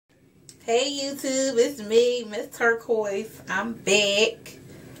Hey YouTube, it's me, Miss Turquoise. I'm back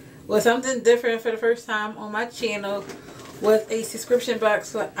with something different for the first time on my channel with a subscription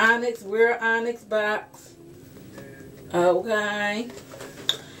box for Onyx. We're Onyx Box. Okay.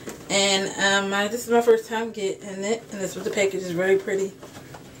 And this is my first time getting it, and this was the package is very pretty.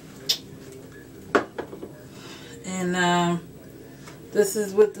 And this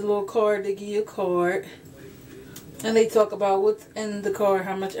is with the little card. They give you a card. And they talk about what's in the card,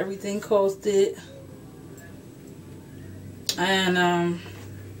 how much everything costed. And,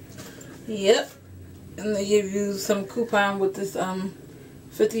 yep. And they give you some coupon with this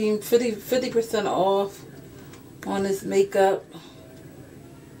 50% off on this makeup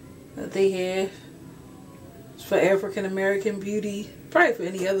that they have. It's for African American beauty. Probably for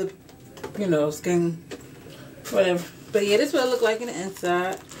any other, skin, whatever. But yeah, this is what it looked like in the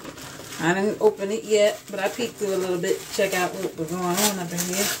inside. I didn't open it yet, but I peeked through a little bit to check out what was going on up in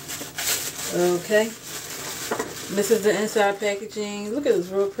here. Okay. This is the inside packaging. Look at this,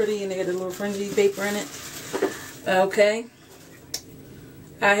 real pretty, and they got a little fringy paper in it. Okay.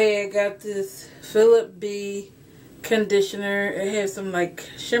 I had got this Philip B conditioner. It has some like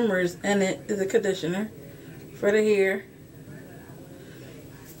shimmers in it. It's a conditioner for the hair.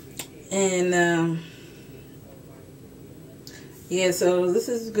 And yeah, so this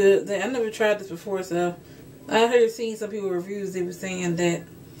is good. I never tried this before, so I heard seen some people reviews. They were saying that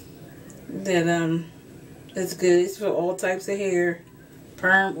it's good. It's for all types of hair,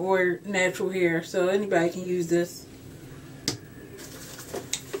 perm or natural hair, so anybody can use this.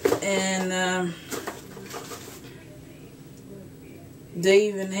 And they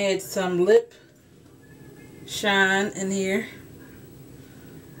even had some lip shine in here,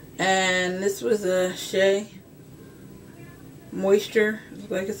 and this was a Shea moisture,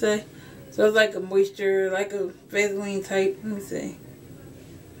 like I say. So it's like a moisture, like a Vaseline type. Let me see.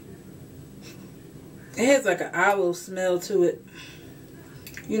 It has like an aloe smell to it.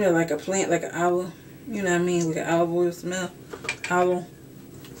 Like a plant, like an aloe. You know what I mean? Like an olive oil smell. Aloe.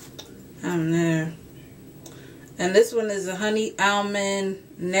 I don't know. And this one is a honey almond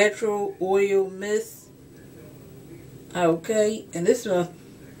natural oil mist. Okay. And this smells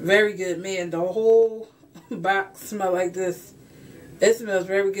very good, man. The whole box smells like this. It smells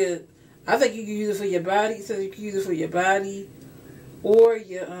very good. I think you can use it for your body. It says you can use it for your body or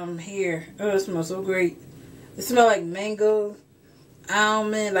your hair. Oh, it smells so great. It smells like mango,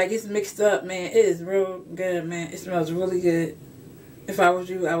 almond, like it's mixed up, man. It is real good, man. It smells really good. If I was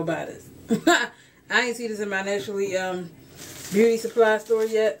you, I would buy this. I ain't see this in my naturally beauty supply store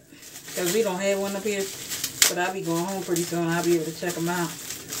yet, because we don't have one up here. But I'll be going home pretty soon. I'll be able to check them out.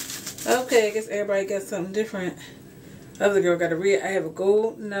 Okay, I guess everybody got something different. Other girl got a red. I have a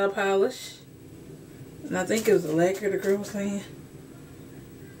gold nail polish. And I think it was a lacquer the girl was saying.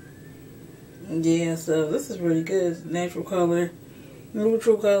 Yeah, so this is really good. It's natural color.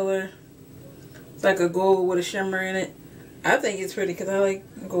 Neutral color. It's like a gold with a shimmer in it. I think it's pretty because I like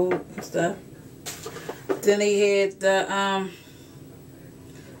gold and stuff. Then they had the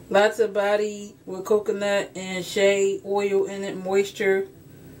lots of body with coconut and shea oil in it. Moisture.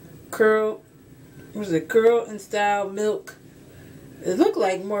 Curl. What is it? Curl and Style Milk. It looked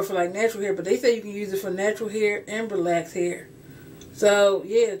like more for like natural hair, but they say you can use it for natural hair and relaxed hair. So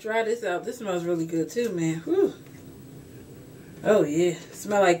yeah, try this out. This smells really good too, man. Whew. Oh yeah, it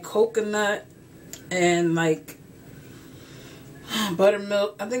smells like coconut and like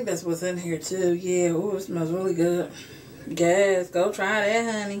buttermilk. I think that's what's in here too. Yeah, oh, it smells really good. Yes, go try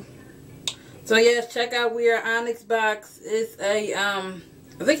that, honey. So yes, check out We Are Onyx Box. It's a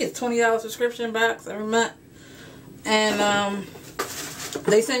I think it's $20 subscription box every month. And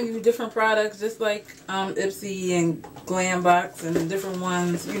they send you different products just like Ipsy and Glam Box and different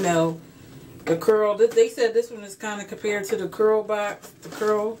ones, the curl. They said this one is kind of compared to the curl box. The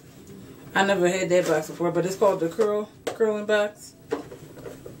curl. I never had that box before, but it's called the curling box.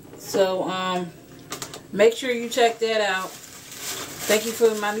 So make sure you check that out. Thank you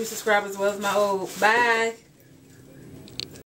for my new subscribers as well as my old. Bye.